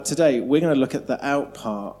Today we're going to look at the out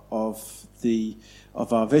part of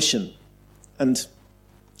our vision, and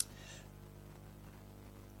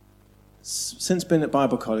since being at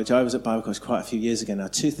Bible College, I was at Bible College quite a few years ago now.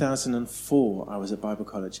 2004, I was at Bible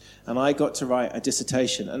College, and I got to write a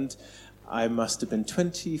dissertation, and I must have been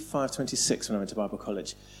 25, 26 when I went to Bible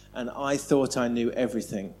College, and I thought I knew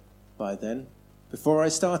everything by then. Before I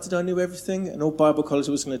started, I knew everything, and all Bible College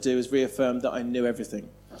was going to do is reaffirm that I knew everything.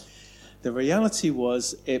 The reality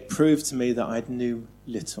was, it proved to me that I knew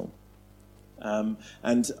little.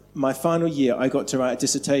 And my final year, I got to write a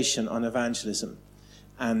dissertation on evangelism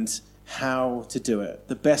and how to do it,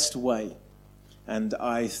 the best way. And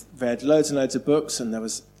I read loads and loads of books, and there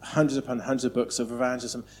was hundreds upon hundreds of books of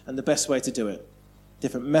evangelism and the best way to do it.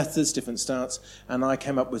 Different methods, different starts, and I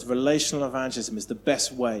came up with relational evangelism is the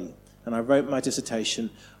best way. And I wrote my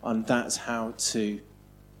dissertation on that's how to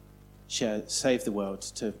save the world,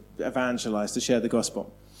 to evangelize, to share the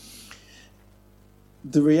gospel.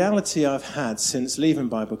 The reality I've had since leaving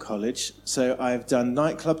Bible College, so I've done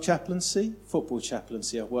nightclub chaplaincy, football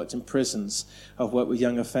chaplaincy, I've worked in prisons, I've worked with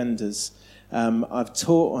young offenders, I've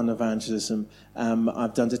taught on evangelism,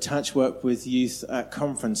 I've done detached work with youth at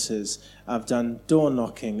conferences, I've done door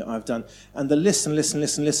knocking, and the list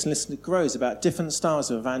it grows about different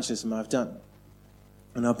styles of evangelism I've done,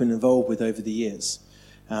 and I've been involved with over the years.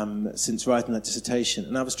 Since writing that dissertation.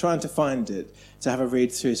 And I was trying to find it, to have a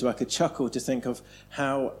read through, so I could chuckle to think of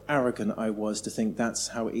how arrogant I was to think that's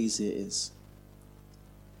how easy it is.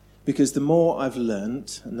 Because the more I've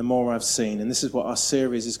learnt, and the more I've seen, and this is what our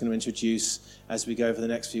series is going to introduce as we go over the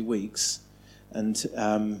next few weeks, and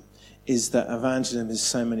is that evangelism is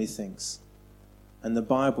so many things. And the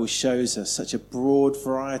Bible shows us such a broad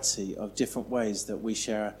variety of different ways that we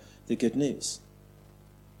share the good news.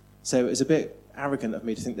 So it's a bit arrogant of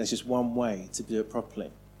me to think there's just one way to do it properly.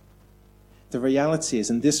 The reality is,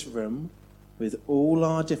 in this room, with all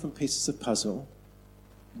our different pieces of puzzle,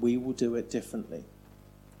 we will do it differently.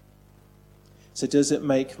 So does it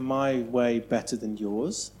make my way better than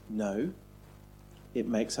yours? No. It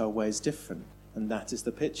makes our ways different, and that is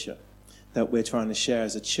the picture that we're trying to share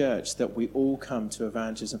as a church, that we all come to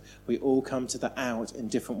evangelism, we all come to the out in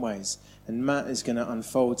different ways. And Matt is going to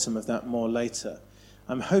unfold some of that more later.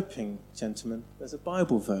 I'm hoping, gentlemen, there's a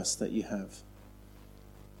Bible verse that you have.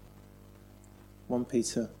 1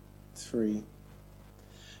 Peter 3.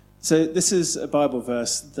 So this is a Bible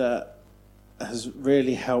verse that has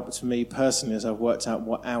really helped me personally as I've worked out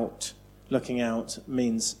what looking out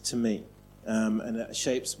means to me. And it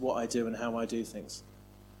shapes what I do and how I do things.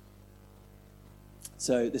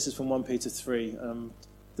 So this is from 1 Peter 3.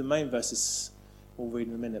 The main verses we'll read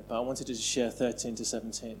in a minute, but I wanted to just share 13 to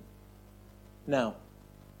 17. Now,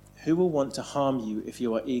 who will want to harm you if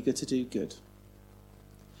you are eager to do good?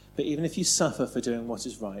 But even if you suffer for doing what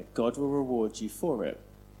is right, God will reward you for it.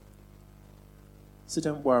 So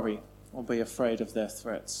don't worry or be afraid of their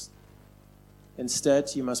threats.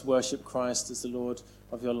 Instead, you must worship Christ as the Lord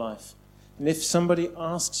of your life. And if somebody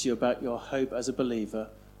asks you about your hope as a believer,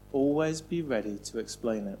 always be ready to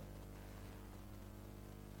explain it.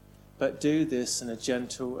 But do this in a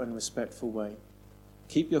gentle and respectful way.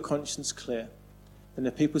 Keep your conscience clear. And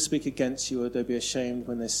if people speak against you, they'll be ashamed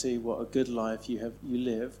when they see what a good life you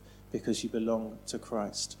live because you belong to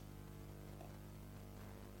Christ.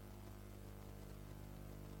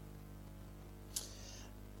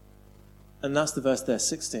 And that's the verse there,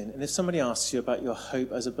 16. And if somebody asks you about your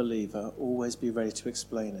hope as a believer, always be ready to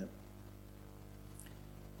explain it.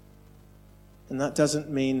 And that doesn't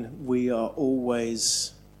mean we are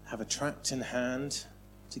always have a tract in hand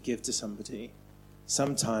to give to somebody.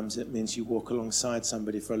 Sometimes it means you walk alongside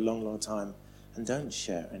somebody for a long, long time and don't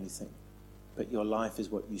share anything, but your life is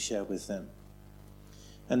what you share with them.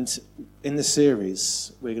 And in the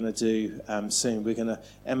series we're going to do soon,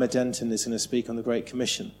 Emma Denton is going to speak on the Great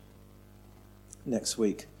Commission next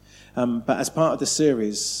week. But as part of the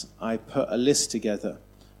series, I put a list together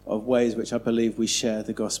of ways which I believe we share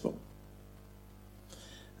the gospel.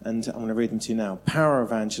 And I'm going to read them to you now. Power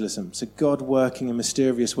evangelism, so God working in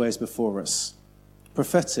mysterious ways before us.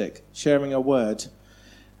 Prophetic, sharing a word,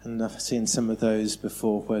 and I've seen some of those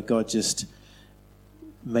before where God just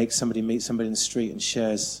makes somebody meet somebody in the street and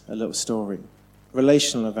shares a little story.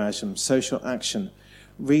 Relational evangelism, social action,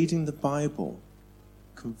 reading the Bible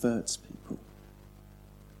converts people.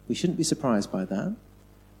 We shouldn't be surprised by that,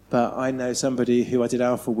 but I know somebody who I did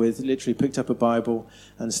Alpha with literally picked up a Bible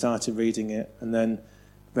and started reading it and then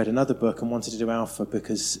read another book and wanted to do Alpha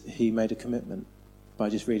because he made a commitment by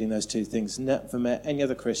just reading those two things. Never met any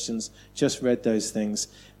other Christians, just read those things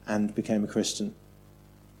and became a Christian.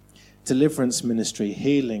 Deliverance ministry,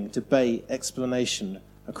 healing, debate, explanation,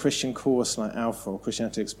 a Christian course like Alpha or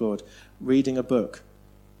Christianity Explored, reading a book,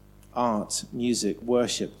 art, music,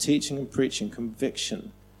 worship, teaching and preaching,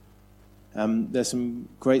 conviction. There's some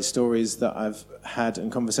great stories that I've had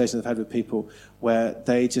and conversations I've had with people where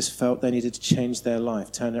they just felt they needed to change their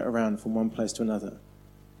life, turn it around from one place to another.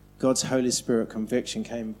 God's Holy Spirit conviction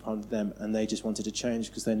came upon them and they just wanted to change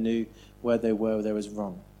because they knew where they were, there was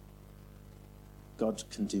wrong. God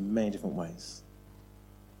can do many different ways.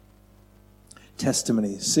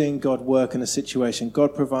 Testimony, seeing God work in a situation,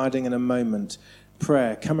 God providing in a moment,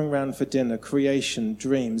 prayer, coming round for dinner, creation,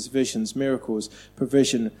 dreams, visions, miracles,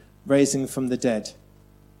 provision, raising from the dead.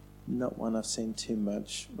 Not one I've seen too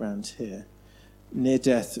much around here. Near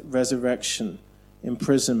death, resurrection,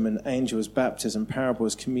 imprisonment, angels, baptism,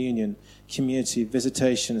 parables, communion, community,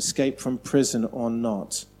 visitation, escape from prison or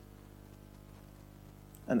not.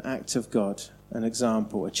 An act of God, an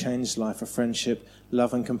example, a changed life, a friendship,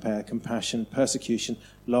 love and compare, compassion, persecution,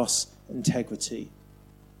 loss, integrity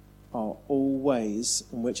are all ways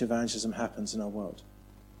in which evangelism happens in our world.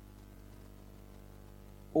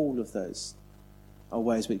 All of those are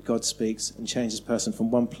ways which God speaks and changes a person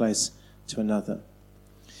from one place to another.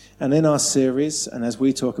 And in our series, and as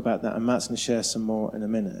we talk about that, and Matt's going to share some more in a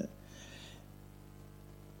minute,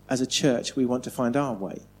 as a church, we want to find our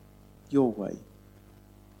way, your way.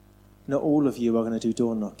 Not all of you are going to do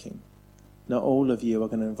door knocking. Not all of you are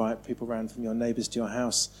going to invite people around from your neighbours to your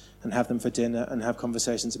house and have them for dinner and have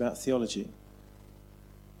conversations about theology.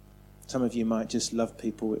 Some of you might just love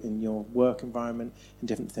people in your work environment and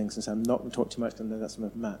different things. And so I'm not going to talk too much because I know that's some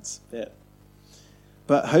of Matt's bit.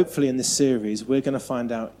 But hopefully in this series, we're going to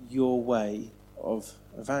find out your way of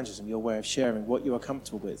evangelism, your way of sharing, what you are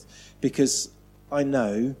comfortable with. Because I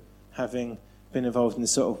know, having been involved in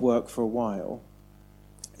this sort of work for a while,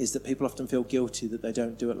 is that people often feel guilty that they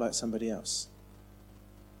don't do it like somebody else.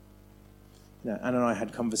 You know, Anne and I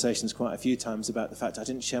had conversations quite a few times about the fact I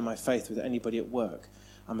didn't share my faith with anybody at work.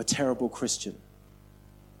 I'm a terrible Christian.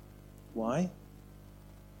 Why?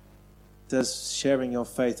 Does sharing your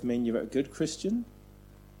faith mean you're a good Christian?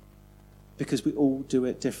 Because we all do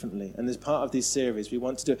it differently. And as part of these series, we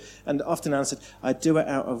want to do it. And often Anne said, I do it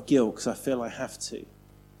out of guilt because I feel I have to. You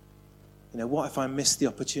know, what if I miss the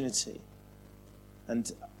opportunity?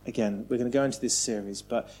 And again, we're going to go into this series,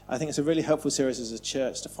 but I think it's a really helpful series as a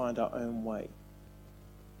church to find our own way.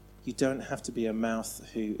 You don't have to be a mouth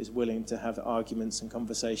who is willing to have arguments and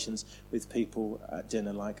conversations with people at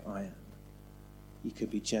dinner like I am. You could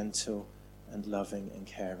be gentle and loving and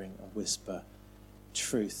caring and whisper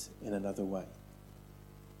truth in another way.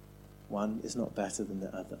 One is not better than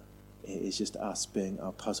the other. It is just us being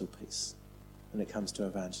our puzzle piece when it comes to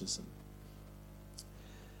evangelism.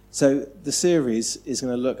 So the series is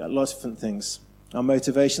going to look at lots of different things. Our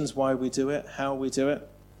motivations, why we do it, how we do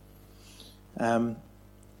it.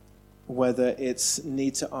 Whether it's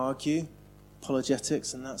need to argue,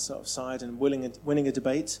 apologetics and that sort of side, and winning a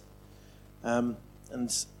debate. And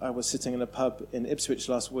I was sitting in a pub in Ipswich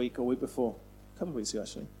last week or week before. A couple of weeks ago,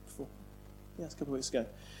 actually. It's a couple of weeks ago.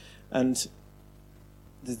 And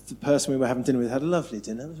the person we were having dinner with had a lovely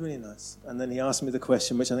dinner. It was really nice. And then he asked me the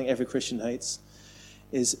question, which I think every Christian hates,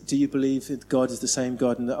 is, do you believe that God is the same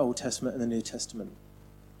God in the Old Testament and the New Testament?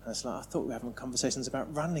 And it's like, I thought we were having conversations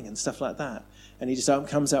about running and stuff like that. And he just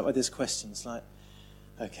comes out with this question. It's like,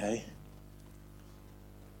 okay,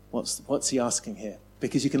 what's he asking here?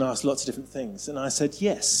 Because you can ask lots of different things. And I said,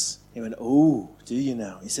 yes. He went, oh, do you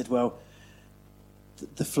now? He said, well,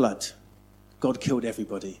 the flood, God killed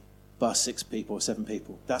everybody, bar 6 people or 7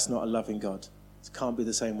 people. That's not a loving God. It can't be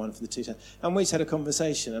the same one for the 2. And we just had a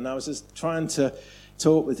conversation, and I was just trying to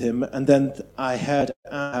talk with him, and then I heard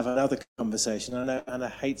Anna have another conversation. I know Anna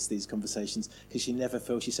hates these conversations because she never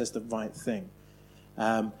feels she says the right thing.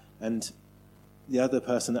 And the other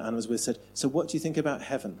person that Anna was with said, so what do you think about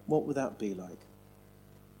heaven? What would that be like?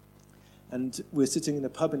 And we're sitting in a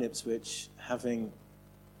pub in Ipswich having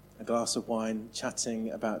a glass of wine, chatting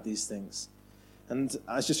about these things. And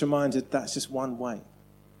I was just reminded that's just one way.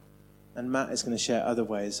 And Matt is going to share other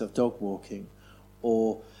ways of dog walking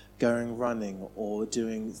or going running or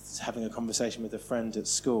having a conversation with a friend at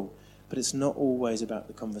school. But it's not always about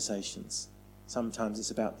the conversations. Sometimes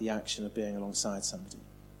it's about the action of being alongside somebody.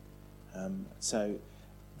 So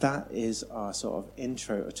that is our sort of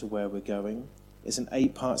intro to where we're going. It's an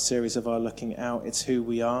 8-part series of our looking out. It's who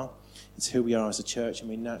we are. It's who we are as a church, and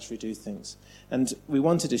we naturally do things. And we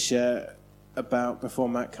wanted to share about, before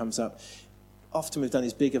Matt comes up, often we've done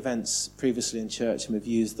these big events previously in church, and we've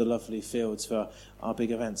used the lovely fields for our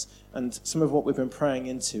big events. And some of what we've been praying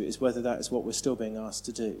into is whether that is what we're still being asked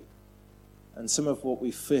to do. And some of what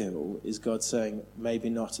we feel is God saying, maybe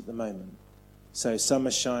not at the moment. So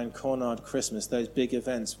Summer Shine, Cornard Christmas, those big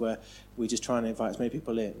events where we just try and invite as many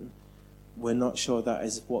people in, we're not sure that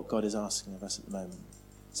is what God is asking of us at the moment.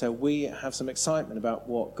 So we have some excitement about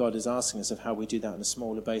what God is asking us of how we do that on a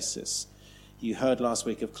smaller basis. You heard last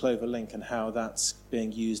week of Clover Link and how that's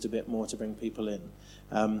being used a bit more to bring people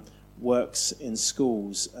in. Works in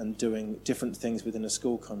schools and doing different things within a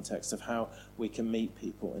school context of how we can meet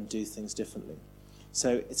people and do things differently.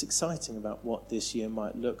 So it's exciting about what this year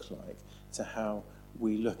might look like to how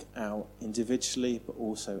we look out individually but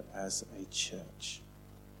also as a church.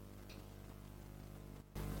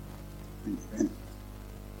 Thank you, Ben.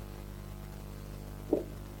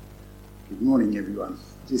 Good morning, everyone.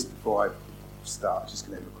 Just before I start, just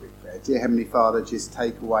going to have a quick prayer. Dear Heavenly Father, just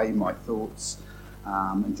take away my thoughts.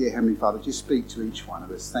 And dear Heavenly Father, just speak to each one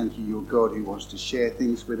of us. Thank you, you're God who wants to share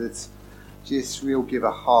things with us. Just real give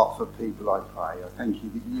a heart for people, I pray. I thank you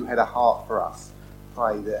that you had a heart for us.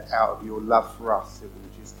 Pray that out of your love for us, it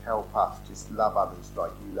will just help us just love others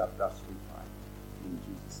like you loved us, we pray. In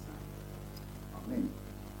Jesus' name. Amen.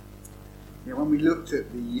 Yeah, when we looked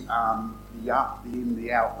at the up, the in,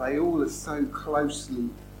 the out, they all are so closely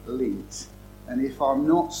linked. And if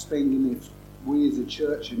we as a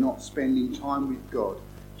church are not spending time with God,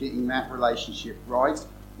 getting that relationship right,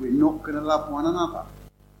 we're not going to love one another.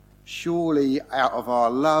 Surely out of our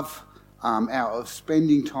love, out of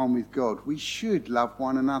spending time with God, we should love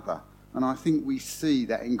one another. And I think we see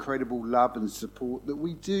that incredible love and support that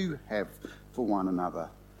we do have for one another.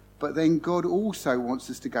 But then God also wants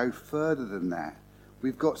us to go further than that.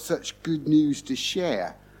 We've got such good news to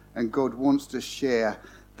share, and God wants to share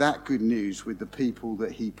that good news with the people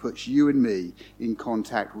that he puts you and me in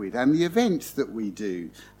contact with, and the events that we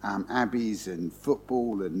do, Abbeys and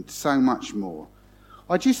football and so much more.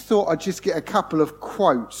 I just thought I'd just get a couple of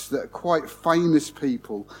quotes that quite famous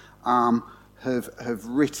people have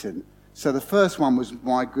written. So the first one was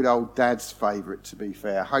my good old dad's favourite, to be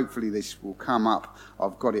fair. Hopefully this will come up.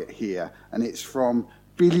 I've got it here. And it's from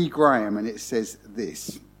Billy Graham, and it says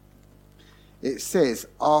this. It says,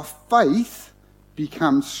 our faith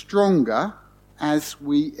becomes stronger as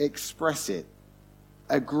we express it.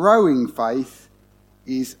 A growing faith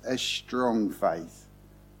is a strong faith.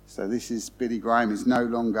 So this is Billy Graham is no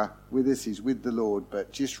longer with us. He's with the Lord.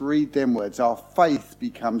 But just read them words. Our faith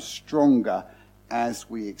becomes stronger as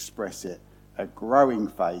we express it. A growing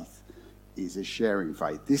faith is a sharing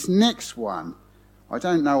faith. This next one, I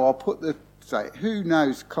don't know. I'll put who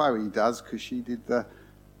knows? Chloe does, because she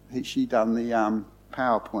done the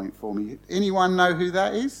PowerPoint for me. Anyone know who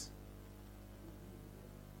that is?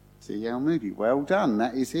 C.L. Moody. Well done.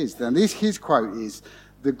 That is his. Now his quote is,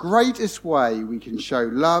 the greatest way we can show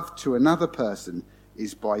love to another person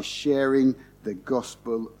is by sharing the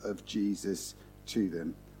gospel of Jesus to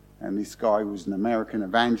them. And this guy was an American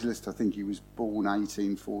evangelist. I think he was born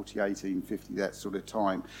 1840, 1850, that sort of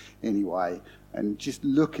time anyway. And just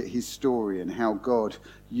look at his story and how God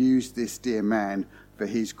used this dear man for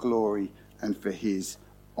his glory and for his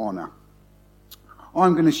honour.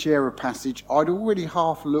 I'm going to share a passage. I'd already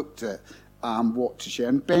half looked at what to share,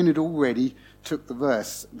 and Ben had already took the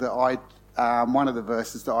verse that one of the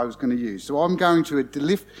verses that I was going to use. So I'm going to a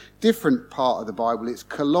different part of the Bible. It's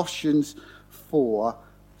Colossians 4,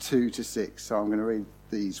 2-6. So I'm going to read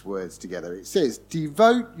these words together. It says,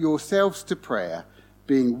 devote yourselves to prayer,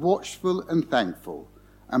 being watchful and thankful,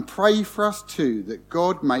 and pray for us too, that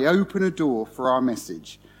God may open a door for our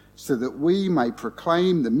message, so that we may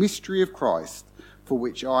proclaim the mystery of Christ, for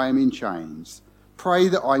which I am in chains. Pray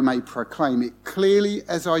that I may proclaim it clearly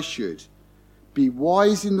as I should. Be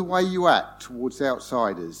wise in the way you act towards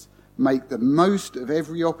outsiders. Make the most of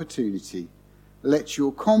every opportunity. Let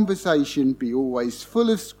your conversation be always full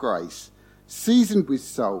of grace, seasoned with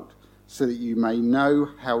salt, so that you may know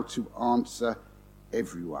how to answer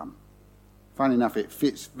everyone. Funny enough, it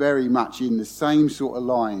fits very much in the same sort of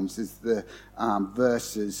lines as the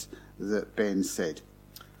verses that Ben said.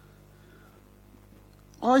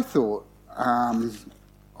 I thought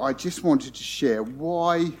I just wanted to share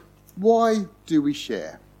why do we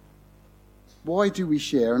share? Why do we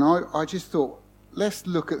share? And I just thought, let's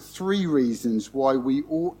look at 3 reasons why we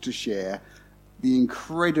ought to share the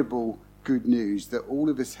incredible good news that all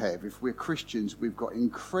of us have. If we're Christians, we've got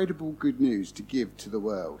incredible good news to give to the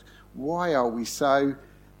world. Why are we so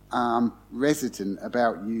hesitant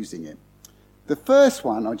about using it? The first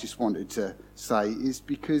one I just wanted to say is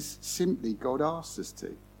because simply God asks us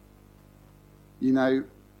to. You know,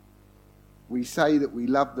 we say that we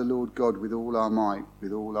love the Lord God with all our might,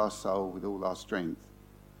 with all our soul, with all our strength.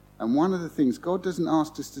 And one of the things, God doesn't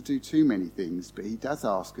ask us to do too many things, but he does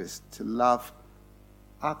ask us to love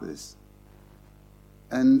others.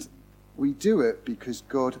 And We do it because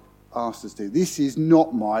God asked us to. This is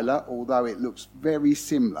not Mila, although it looks very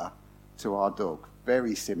similar to our dog.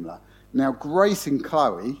 Very similar. Now, Grace and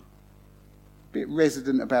Chloe, a bit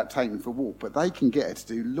resident about taking for a walk, but they can get her to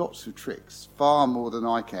do lots of tricks, far more than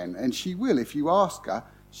I can. And she will, if you ask her,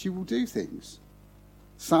 she will do things.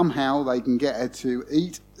 Somehow they can get her to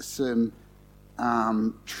eat some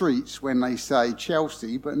treats when they say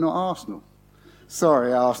Chelsea, but not Arsenal.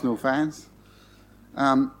 Sorry, Arsenal fans.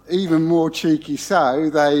 Even more cheeky so,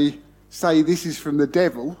 they say this is from the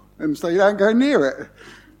devil, and so you don't go near it.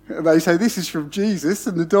 They say this is from Jesus,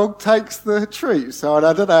 and the dog takes the treat. So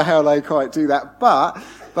I don't know how they quite do that, but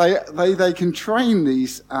they can train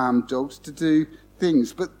these dogs to do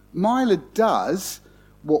things. But Mila does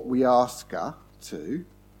what we ask her to,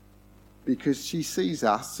 because she sees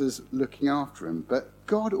us as looking after him. But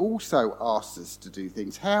God also asks us to do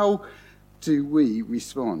things. How do we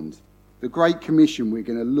respond? The Great Commission we're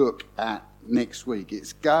going to look at next week.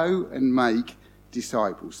 It's go and make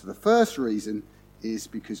disciples. So the first reason is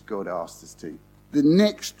because God asked us to. The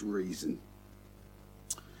next reason,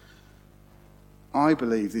 I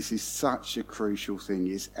believe this is such a crucial thing,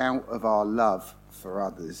 is out of our love for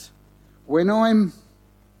others. When I'm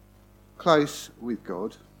close with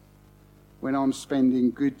God, when I'm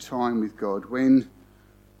spending good time with God, when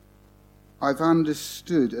I've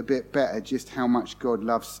understood a bit better just how much God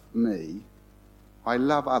loves me, I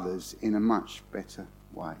love others in a much better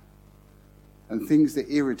way. And things that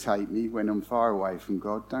irritate me when I'm far away from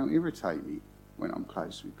God don't irritate me when I'm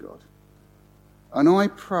close with God. And I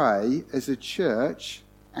pray as a church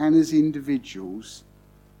and as individuals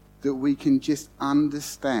that we can just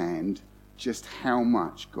understand just how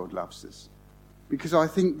much God loves us. Because I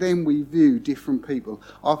think then we view different people.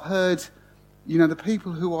 I've heard, the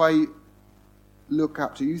people who I look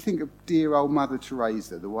up to, you think of dear old Mother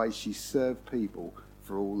Teresa, the way she served people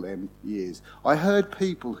for all them years. I heard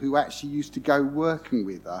people who actually used to go working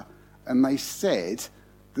with her, and they said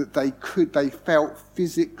that they felt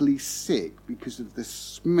physically sick because of the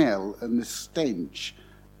smell and the stench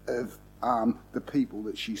of the people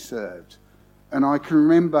that she served. And I can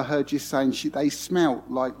remember her just saying they smelt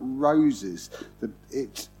like roses.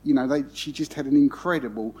 She just had an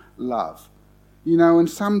incredible love. And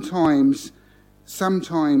sometimes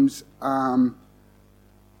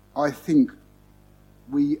I think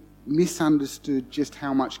we misunderstood just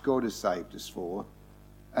how much God has saved us for,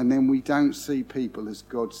 and then we don't see people as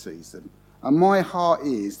God sees them. And my heart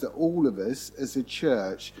is that all of us as a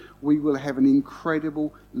church, we will have an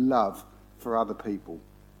incredible love for other people.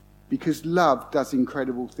 Because love does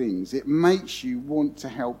incredible things. It makes you want to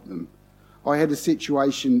help them. I had a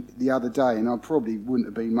situation the other day, and I probably wouldn't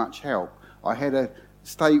have been much help. I had a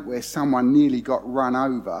state where someone nearly got run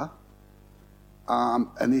over,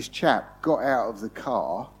 and this chap got out of the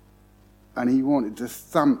car, and he wanted to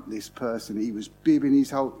thump this person. He was bibbing his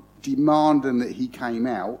whole, demanding that he came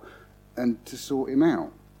out and to sort him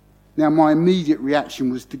out. Now, my immediate reaction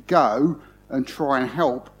was to go and try and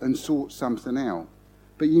help and sort something out.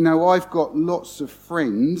 But I've got lots of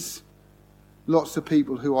friends, lots of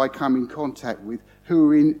people who I come in contact with who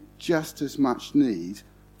are in just as much need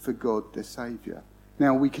for God, their Saviour.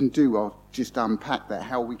 Now, I'll just unpack that,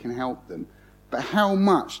 how we can help them. But how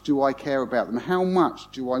much do I care about them? How much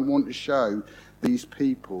do I want to show these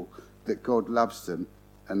people that God loves them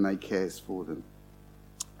and they cares for them?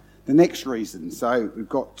 The next reason, so we've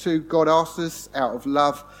got two, God asks us out of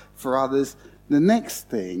love for others. The next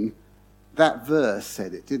thing, that verse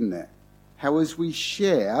said it, didn't it? How as we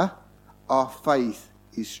share, our faith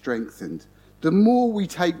is strengthened. The more we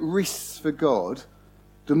take risks for God,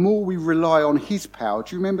 the more we rely on his power.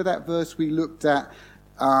 Do you remember that verse we looked at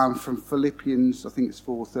from Philippians, I think it's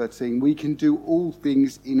 4:13? We can do all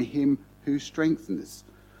things in him who strengthens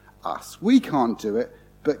us. We can't do it,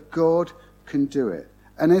 but God can do it.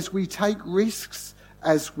 And as we take risks,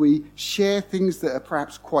 as we share things that are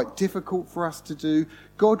perhaps quite difficult for us to do,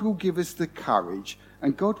 God will give us the courage,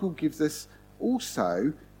 and God will give us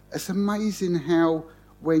also, it's amazing how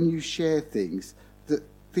when you share things, that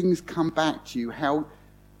things come back to you, how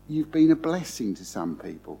you've been a blessing to some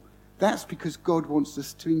people. That's because God wants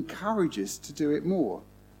us to encourage us to do it more.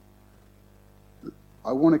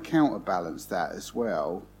 I want to counterbalance that as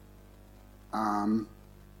well.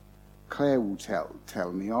 Claire will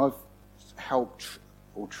tell me I've helped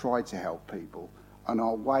or tried to help people, and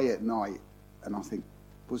I'll away at night and I think,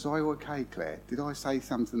 was I okay, Claire? Did I say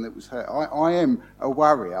something that was hurt? I am a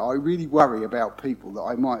worrier. I really worry about people that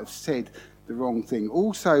I might have said the wrong thing.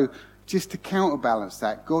 Also, just to counterbalance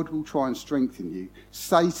that, God will try and strengthen you.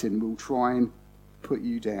 Satan will try and put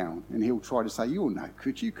you down, and he'll try to say, you're no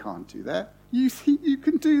good, you can't do that. You think you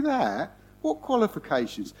can do that? What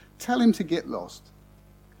qualifications? Tell him to get lost.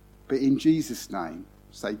 But in Jesus' name,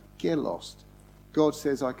 say, get lost. God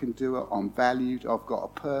says I can do it. I'm valued. I've got a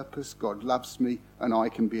purpose. God loves me. And I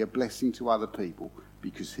can be a blessing to other people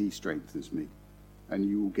because he strengthens me. And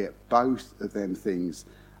you will get both of them things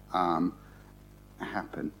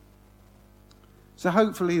happen. So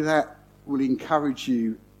hopefully that will encourage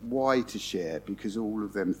you why to share, because all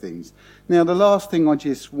of them things. Now, the last thing I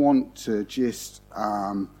just want to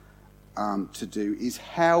to do is,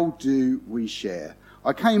 how do we share?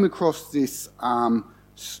 I came across this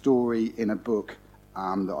story in a book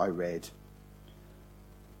that I read.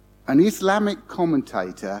 An Islamic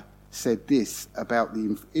commentator said this about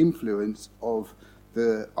the influence of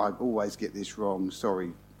I always get this wrong,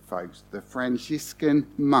 sorry folks, the Franciscan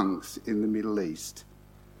monks in the Middle East.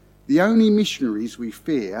 The only missionaries we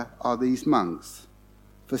fear are these monks.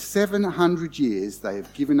 For 700 years they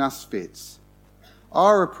have given us fits.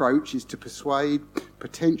 Our approach is to persuade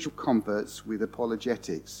potential converts with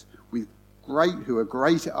apologetics, who are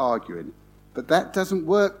great at arguing, but that doesn't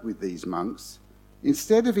work with these monks.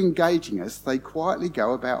 Instead of engaging us, they quietly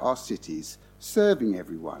go about our cities, serving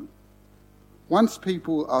everyone. Once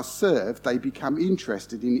people are served, they become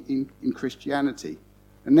interested in Christianity.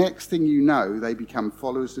 The next thing you know, they become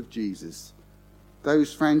followers of Jesus.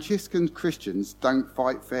 Those Franciscan Christians don't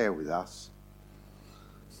fight fair with us.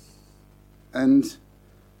 And,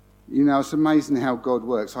 you know, it's amazing how God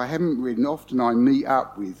works. I haven't ridden. Often I meet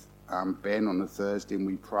up with Ben on a Thursday and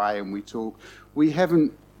we pray and we talk. We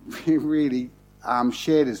haven't really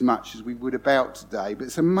shared as much as we would about today. But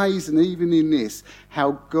it's amazing, even in this,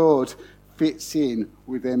 how God fits in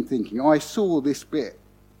with them thinking. I saw this bit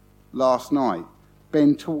last night.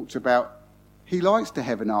 Ben talked about he likes to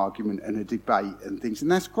have an argument and a debate and things, and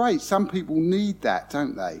that's great. Some people need that,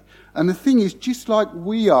 don't they? And the thing is, just like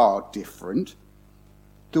we are different,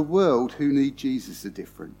 the world who need Jesus are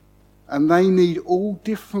different. And they need all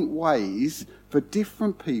different ways for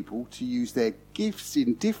different people to use their gifts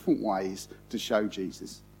in different ways to show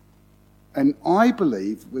Jesus. And I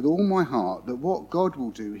believe with all my heart that what God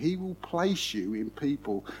will do, he will place you in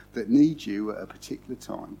people that need you at a particular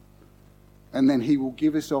time. And then he will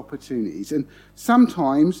give us opportunities. And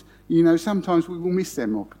sometimes, you know, sometimes we will miss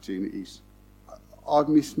them opportunities. I've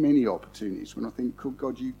missed many opportunities when I think,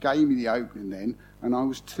 God, you gave me the opening then, and I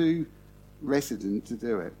was too resident to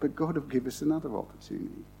do it. But God will give us another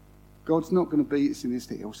opportunity. God's not going to beat us in this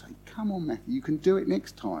thing. He'll say, come on, Matthew, you can do it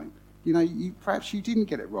next time. You know, perhaps you didn't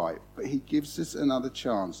get it right, but he gives us another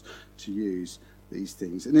chance to use these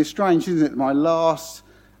things. And it's strange, isn't it? My last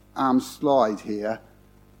slide here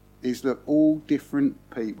is that all different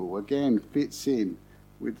people, again, fits in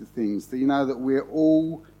with the things. That, you know, that we're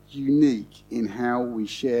all unique in how we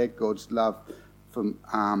share God's love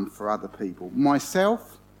for other people.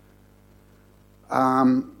 Myself,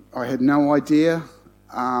 I had no idea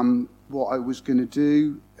what I was going to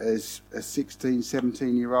do as a 16,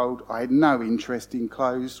 17-year-old. I had no interest in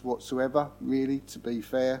clothes whatsoever, really, to be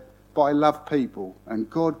fair. But I love people, and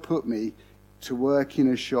God put me to work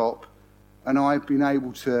in a shop, and I've been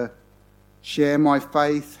able to share my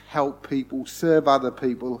faith, help people, serve other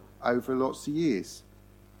people over lots of years.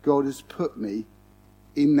 God has put me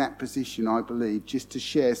in that position, I believe, just to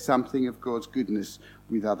share something of God's goodness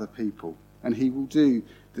with other people. And he will do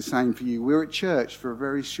the same for you. We're at church for a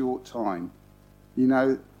very short time. You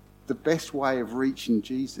know, the best way of reaching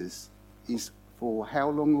Jesus is for how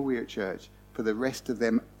long are we at church? For the rest of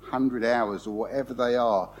them 100 hours or whatever they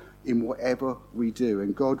are in whatever we do.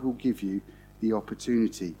 And God will give you the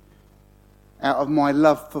opportunity. Out of my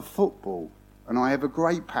love for football, and I have a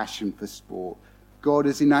great passion for sport, God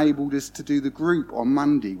has enabled us to do the group on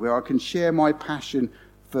Monday where I can share my passion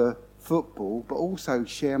for football, but also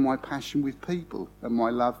share my passion with people and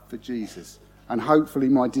my love for Jesus. And hopefully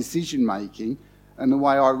my decision making and the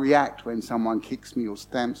way I react when someone kicks me or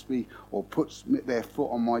stamps me or puts their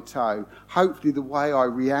foot on my toe, hopefully the way I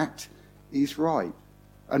react is right.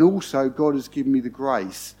 And also God has given me the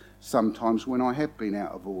grace sometimes when I have been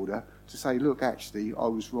out of order to say, look, actually, I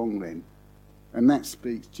was wrong then. And that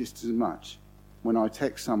speaks just as much when I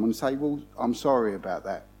text someone and say, well, I'm sorry about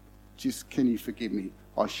that. Just can you forgive me?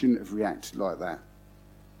 I shouldn't have reacted like that.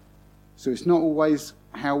 So it's not always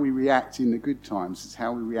how we react in the good times, it's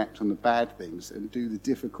how we react on the bad things and do the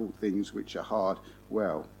difficult things which are hard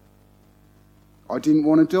well. I didn't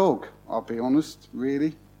want a dog, I'll be honest,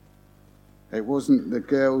 really. It wasn't the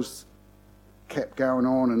girls kept going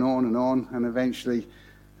on and on and on, and eventually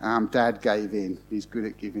Dad gave in. He's good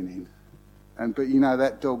at giving in. But you know,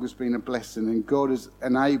 that dog has been a blessing, and God has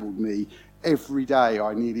enabled me every day.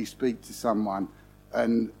 I nearly speak to someone,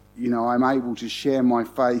 and you know, I'm able to share my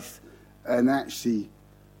faith and actually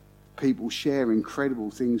people share incredible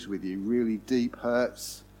things with you, really deep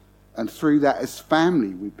hurts. And through that, as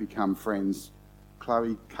family, we've become friends.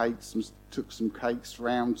 Chloe took some cakes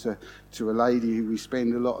round to a lady who we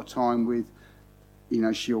spend a lot of time with. You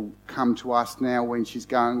know, she'll come to us now when she's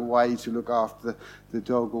going away to look after the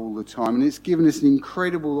dog all the time. And it's given us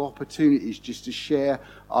incredible opportunities just to share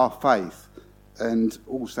our faith and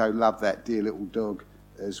also love that dear little dog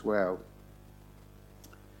as well.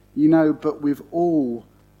 You know, but we've all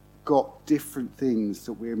got different things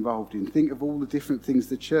that we're involved in. Think of all the different things,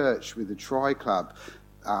 the church, with the Tri Club,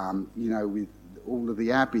 you know, with all of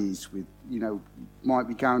the abbeys, with, you know, might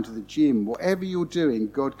be going to the gym. Whatever you're doing,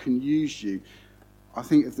 God can use you. I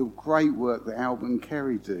think of the great work that Albert and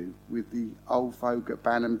Kerry do with the old folk at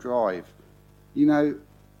Banham Drive. You know,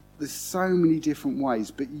 there's so many different ways,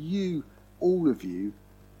 but you, all of you,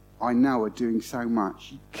 I know are doing so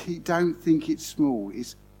much. Don't think it's small.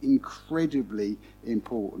 It's incredibly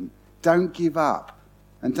important. Don't give up.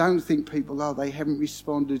 And don't think people, they haven't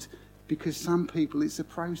responded, because some people, it's a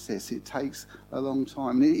process. It takes a long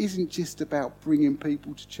time. And it isn't just about bringing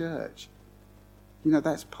people to church. You know,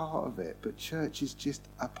 that's part of it, but church is just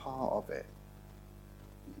a part of it.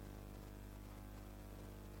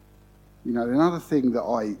 You know, another thing that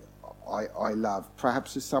I love,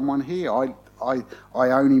 perhaps as someone here, I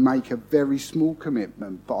only make a very small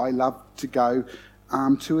commitment, but I love to go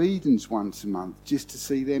to Eden's once a month, just to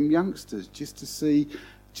see them youngsters, just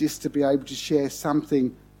to be able to share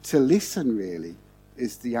something, to listen really,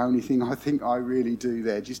 is the only thing I think I really do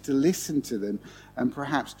there, just to listen to them and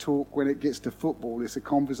perhaps talk. When it gets to football, it's a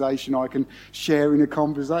conversation I can share in a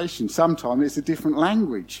conversation. Sometimes it's a different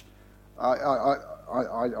language. I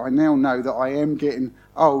now know that I am getting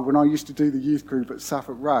old. When I used to do the youth group at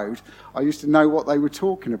Suffolk Road, I used to know what they were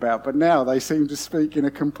talking about, but now they seem to speak in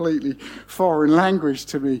a completely foreign language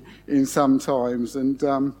to me in sometimes, and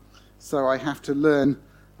so I have to learn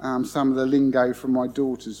some of the lingo from my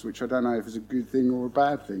daughters, which I don't know if it's a good thing or a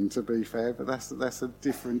bad thing, to be fair, but that's a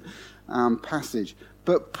different passage.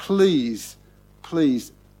 But please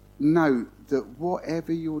know that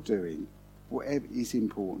whatever you're doing, whatever is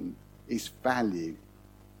important, is value.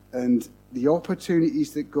 And the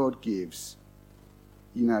opportunities that God gives,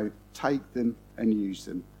 you know, take them and use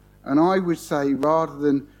them. And I would say, rather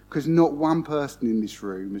than, because not one person in this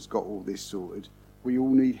room has got all this sorted, we all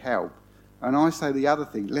need help. And I say the other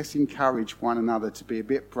thing, let's encourage one another to be a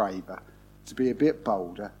bit braver, to be a bit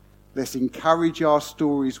bolder. Let's encourage our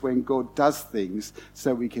stories when God does things,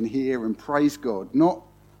 so we can hear and praise God, not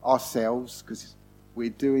ourselves, because we're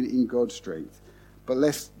doing it in God's strength. But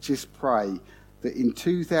let's just pray that in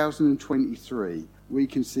 2023, we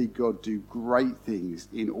can see God do great things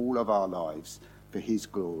in all of our lives for his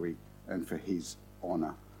glory and for his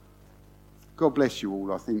honour. God bless you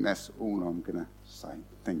all. I think that's all I'm going to say.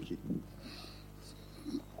 Thank you.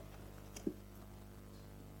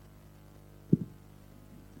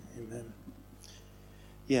 Amen.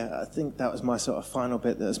 Yeah, I think that was my sort of final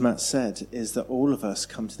bit, that as Matt said, is that all of us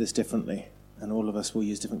come to this differently, and all of us will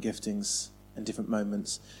use different giftings and different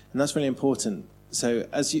moments, and that's really important. So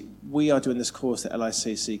we are doing this course, the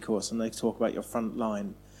LICC course, and they talk about your front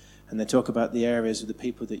line, and they talk about the areas of the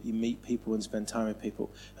people that you meet people and spend time with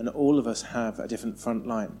people, and all of us have a different front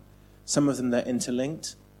line. Some of them, they're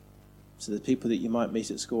interlinked, so the people that you might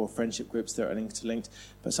meet at school or friendship groups that are interlinked,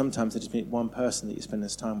 but sometimes they just meet one person that you spend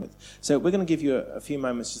this time with. So we're going to give you a few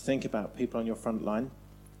moments to think about people on your front line.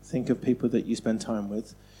 Think of people that you spend time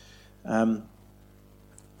with.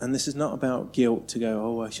 And this is not about guilt to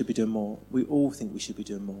go, I should be doing more. We all think we should be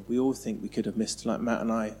doing more. We all think we could have missed, like Matt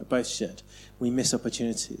and I both shared. We miss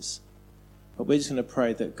opportunities. But we're just going to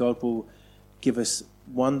pray that God will give us,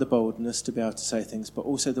 one, the boldness to be able to say things, but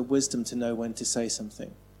also the wisdom to know when to say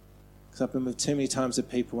something. Because I've been with too many times with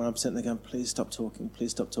people when I'm sitting there going, please stop talking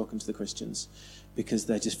to the Christians, because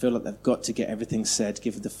they just feel like they've got to get everything said,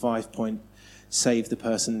 give the 5-point, save the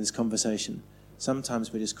person in this conversation.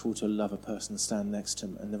 Sometimes we're just called to love a person and stand next to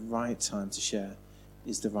them, and the right time to share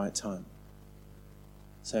is the right time.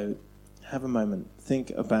 So have a moment. Think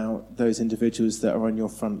about those individuals that are on your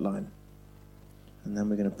front line. And then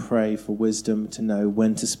we're going to pray for wisdom to know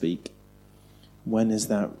when to speak. When is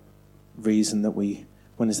that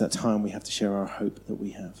when is that time we have to share our hope that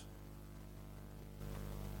we have?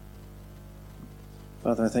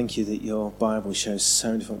 Father, I thank you that your Bible shows so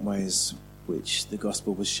many different ways which the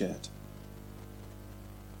gospel was shared.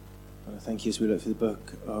 And I thank you as we look through the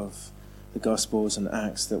book of the Gospels and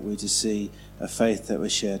Acts that we just see a faith that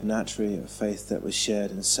was shared naturally, a faith that was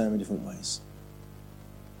shared in so many different ways.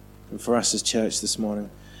 And for us as church this morning,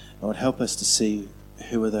 Lord, help us to see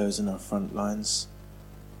who are those in our front lines,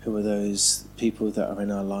 Who are those people that are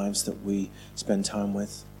in our lives that we spend time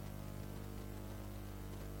with?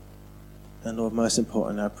 And Lord, most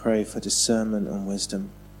important, I pray for discernment and wisdom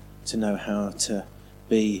to know how to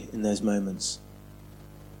be in those moments.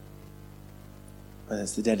 Whether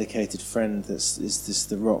it's the dedicated friend is this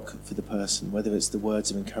the rock for the person, whether it's the words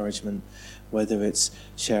of encouragement, whether it's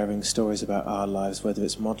sharing stories about our lives, whether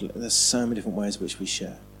it's modeling. There's so many different ways which we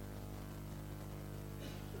share.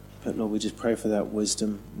 But Lord, we just pray for that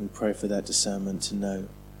wisdom. We pray for that discernment to know.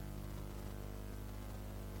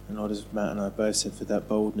 And Lord, as Matt and I both said, for that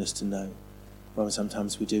boldness to know when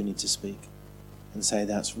sometimes we do need to speak and say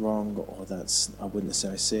that's wrong, or I wouldn't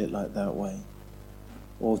necessarily see it like that way,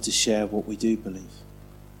 or to share what we do believe.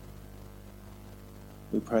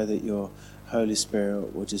 We pray that your Holy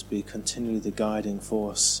Spirit will just be continually the guiding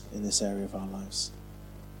force in this area of our lives.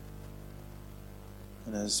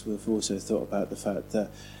 And as we've also thought about the fact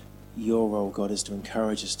that your role, God, is to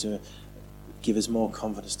encourage us, to give us more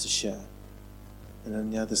confidence to share. And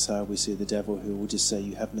on the other side, we see the devil who will just say,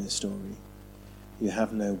 you have no story, you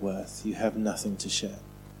have no worth, you have nothing to share.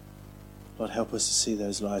 Lord, help us to see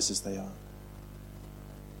those lies as they are.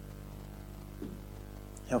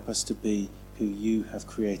 Help us to be who you have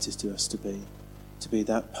created us to be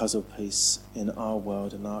that puzzle piece in our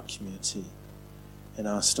world, in our community, in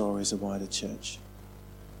our story as a wider church.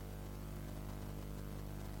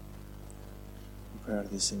 We pray out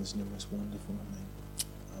of these things in your most wonderful name.